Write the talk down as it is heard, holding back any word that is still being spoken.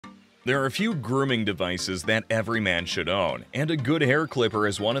There are a few grooming devices that every man should own, and a good hair clipper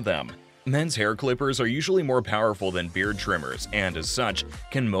is one of them. Men's hair clippers are usually more powerful than beard trimmers and, as such,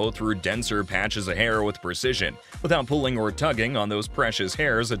 can mow through denser patches of hair with precision without pulling or tugging on those precious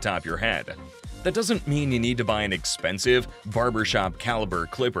hairs atop your head. That doesn't mean you need to buy an expensive, barbershop caliber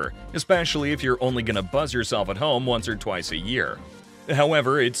clipper, especially if you're only gonna buzz yourself at home once or twice a year.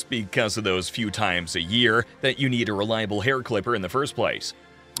 However, it's because of those few times a year that you need a reliable hair clipper in the first place.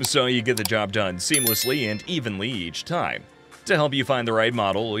 So you get the job done seamlessly and evenly each time. To help you find the right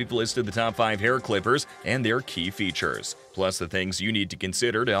model, we've listed the top 5 hair clippers and their key features, plus the things you need to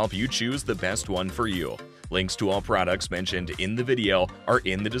consider to help you choose the best one for you. Links to all products mentioned in the video are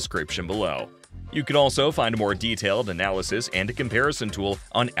in the description below. You can also find a more detailed analysis and a comparison tool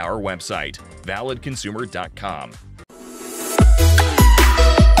on our website, validconsumer.com.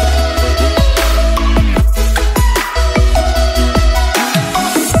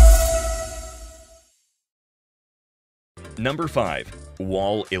 Number 5.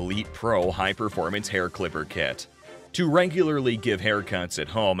 Wahl Elite Pro High Performance Hair Clipper Kit. To regularly give haircuts at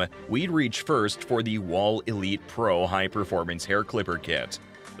home, we'd reach first for the Wahl Elite Pro High Performance Hair Clipper Kit.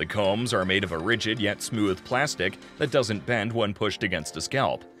 The combs are made of a rigid yet smooth plastic that doesn't bend when pushed against a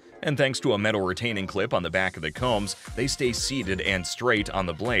scalp. And thanks to a metal retaining clip on the back of the combs, they stay seated and straight on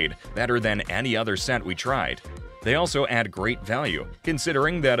the blade, better than any other set we tried. They also add great value,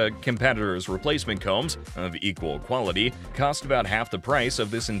 considering that a competitor's replacement combs, of equal quality, cost about half the price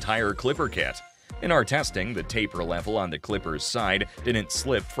of this entire clipper kit. In our testing, the taper level on the clipper's side didn't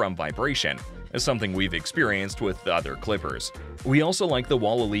slip from vibration, something we've experienced with other clippers. We also like the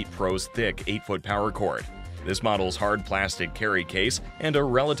Wahl Elite Pro's thick 8-foot power cord. This model's hard plastic carry case and a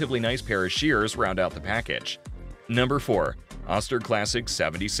relatively nice pair of shears round out the package. Number 4. Oster Classic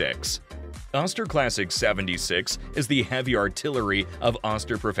 76. Oster Classic 76 is the heavy artillery of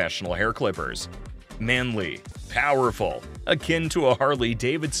Oster professional hair clippers. Manly, powerful, akin to a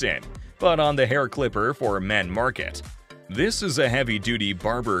Harley-Davidson, but on the hair clipper for men market. This is a heavy-duty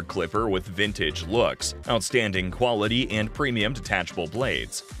barber clipper with vintage looks, outstanding quality, and premium detachable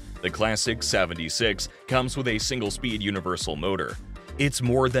blades. The Classic 76 comes with a single-speed universal motor. It's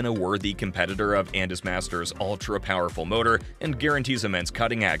more than a worthy competitor of Andismaster's ultra-powerful motor and guarantees immense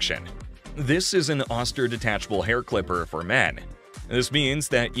cutting action. This is an Oster detachable hair clipper for men. This means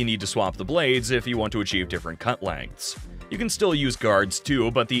that you need to swap the blades if you want to achieve different cut lengths. You can still use guards too,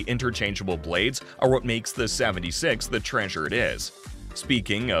 but the interchangeable blades are what makes the 76 the treasure it is.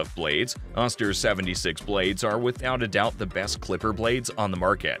 Speaking of blades, Oster's 76 blades are without a doubt the best clipper blades on the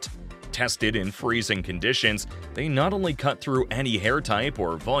market. Tested in freezing conditions, they not only cut through any hair type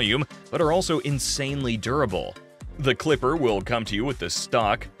or volume, but are also insanely durable. The clipper will come to you with the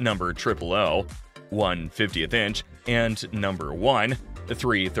stock number 000, 1/50th inch, and number 1,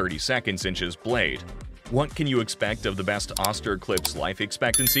 3/32 inches blade. What can you expect of the best Oster clip's life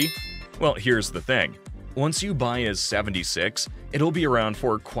expectancy? Well, here's the thing. Once you buy a 76, it'll be around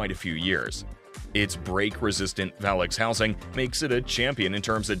for quite a few years. Its break-resistant Valix housing makes it a champion in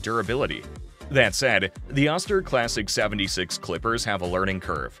terms of durability. That said, the Oster Classic 76 clippers have a learning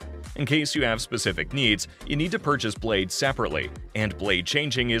curve. In case you have specific needs, you need to purchase blades separately, and blade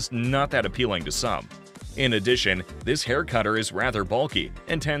changing is not that appealing to some. In addition, this hair cutter is rather bulky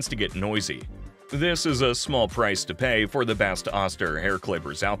and tends to get noisy. This is a small price to pay for the best Oster hair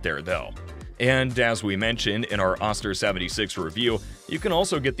clippers out there, though. And as we mentioned in our Oster 76 review, you can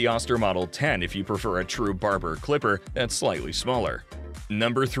also get the Oster Model 10 if you prefer a true barber clipper that's slightly smaller.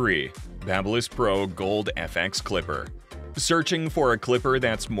 Number 3. Babyliss Pro Gold FX Clipper. Searching for a clipper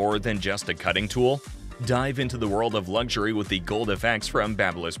that's more than just a cutting tool? Dive into the world of luxury with the Gold FX from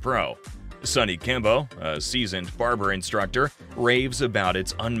Babyliss Pro. Sonny Kimbo, a seasoned barber instructor, raves about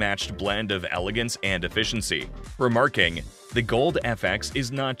its unmatched blend of elegance and efficiency, remarking, "The Gold FX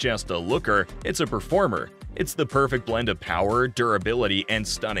is not just a looker, it's a performer. It's the perfect blend of power, durability, and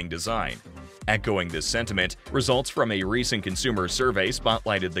stunning design." Echoing this sentiment, results from a recent consumer survey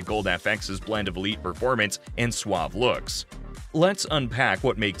spotlighted the Gold FX's blend of elite performance and suave looks. Let's unpack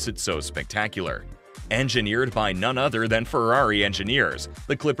what makes it so spectacular. Engineered by none other than Ferrari engineers,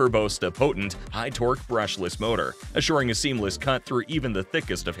 the clipper boasts a potent, high-torque brushless motor, assuring a seamless cut through even the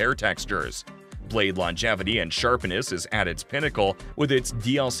thickest of hair textures. Blade longevity and sharpness is at its pinnacle with its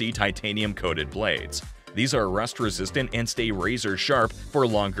DLC titanium-coated blades. These are rust-resistant and stay razor-sharp for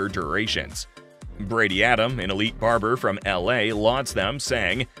longer durations. Brady Adam, an elite barber from LA, lauds them,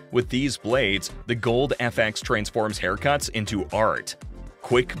 saying, "With these blades, the Gold FX transforms haircuts into art."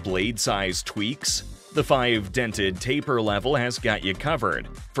 Quick blade size tweaks? The 5-dented taper level has got you covered,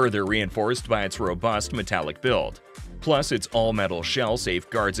 further reinforced by its robust metallic build. Plus, its all-metal shell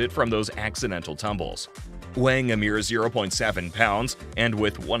safeguards it from those accidental tumbles. Weighing a mere 0.7 pounds and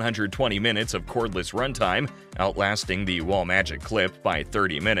with 120 minutes of cordless runtime, outlasting the Wall Magic Clip by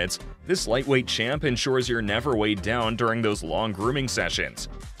 30 minutes, this lightweight champ ensures you're never weighed down during those long grooming sessions.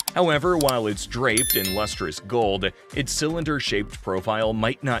 However, while it's draped in lustrous gold, its cylinder-shaped profile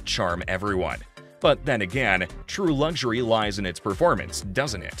might not charm everyone. But then again, true luxury lies in its performance,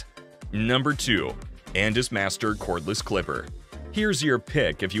 doesn't it? Number 2. Andis Master Cordless Clipper. Here's your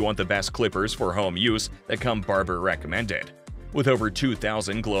pick if you want the best clippers for home use that come barber recommended. With over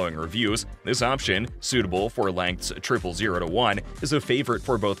 2,000 glowing reviews, this option, suitable for lengths 000 to 1, is a favorite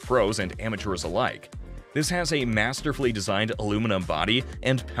for both pros and amateurs alike. This has a masterfully designed aluminum body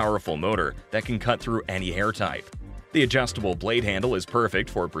and powerful motor that can cut through any hair type. The adjustable blade handle is perfect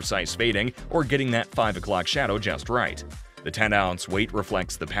for precise fading or getting that 5 o'clock shadow just right. The 10-ounce weight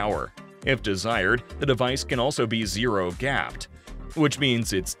reflects the power. If desired, the device can also be zero-gapped, which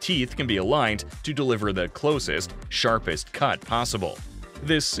means its teeth can be aligned to deliver the closest, sharpest cut possible.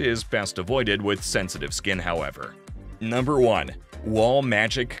 This is best avoided with sensitive skin, however. Number 1. Wall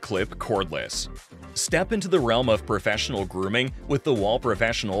Magic Clip Cordless. Step into the realm of professional grooming with the Wall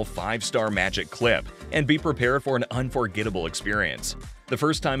Professional 5-Star Magic Clip and be prepared for an unforgettable experience. The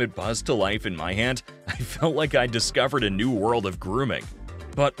first time it buzzed to life in my hand, I felt like I discovered a new world of grooming.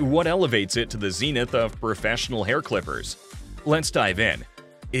 But what elevates it to the zenith of professional hair clippers? Let's dive in.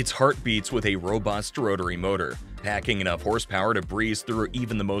 Its heart beats with a robust rotary motor, packing enough horsepower to breeze through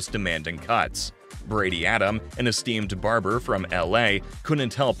even the most demanding cuts. Brady Adam, an esteemed barber from LA,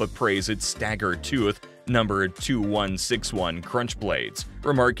 couldn't help but praise its staggered tooth, numbered 2161 crunch blades,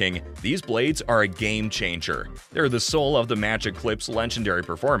 remarking, "These blades are a game changer. They're the soul of the Magic Clip's legendary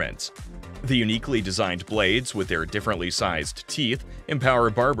performance." The uniquely designed blades, with their differently sized teeth,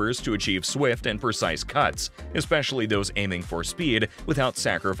 empower barbers to achieve swift and precise cuts, especially those aiming for speed without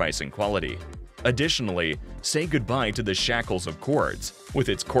sacrificing quality. Additionally, say goodbye to the shackles of cords. With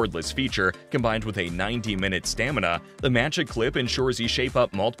its cordless feature, combined with a 90-minute stamina, the Magic Clip ensures you shape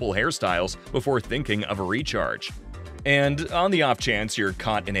up multiple hairstyles before thinking of a recharge. And on the off chance you're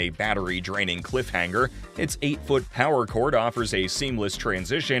caught in a battery-draining cliffhanger, its 8-foot power cord offers a seamless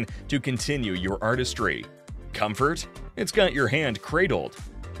transition to continue your artistry. Comfort? It's got your hand cradled.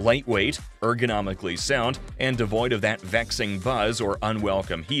 Lightweight, ergonomically sound, and devoid of that vexing buzz or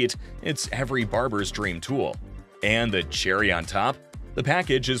unwelcome heat, it's every barber's dream tool. And the cherry on top? The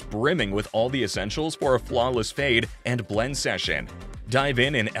package is brimming with all the essentials for a flawless fade and blend session. Dive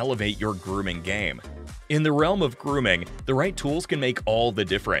in and elevate your grooming game. In the realm of grooming, the right tools can make all the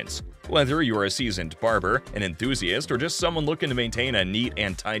difference. Whether you're a seasoned barber, an enthusiast, or just someone looking to maintain a neat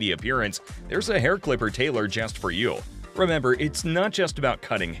and tidy appearance, there's a hair clipper tailored just for you. Remember, it's not just about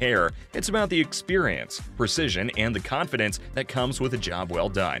cutting hair, it's about the experience, precision, and the confidence that comes with a job well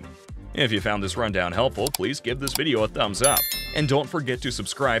done. If you found this rundown helpful, please give this video a thumbs up, and don't forget to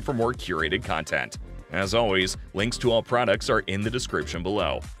subscribe for more curated content. As always, links to all products are in the description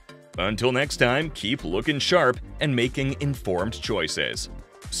below. Until next time, keep looking sharp and making informed choices.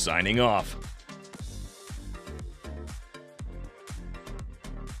 Signing off.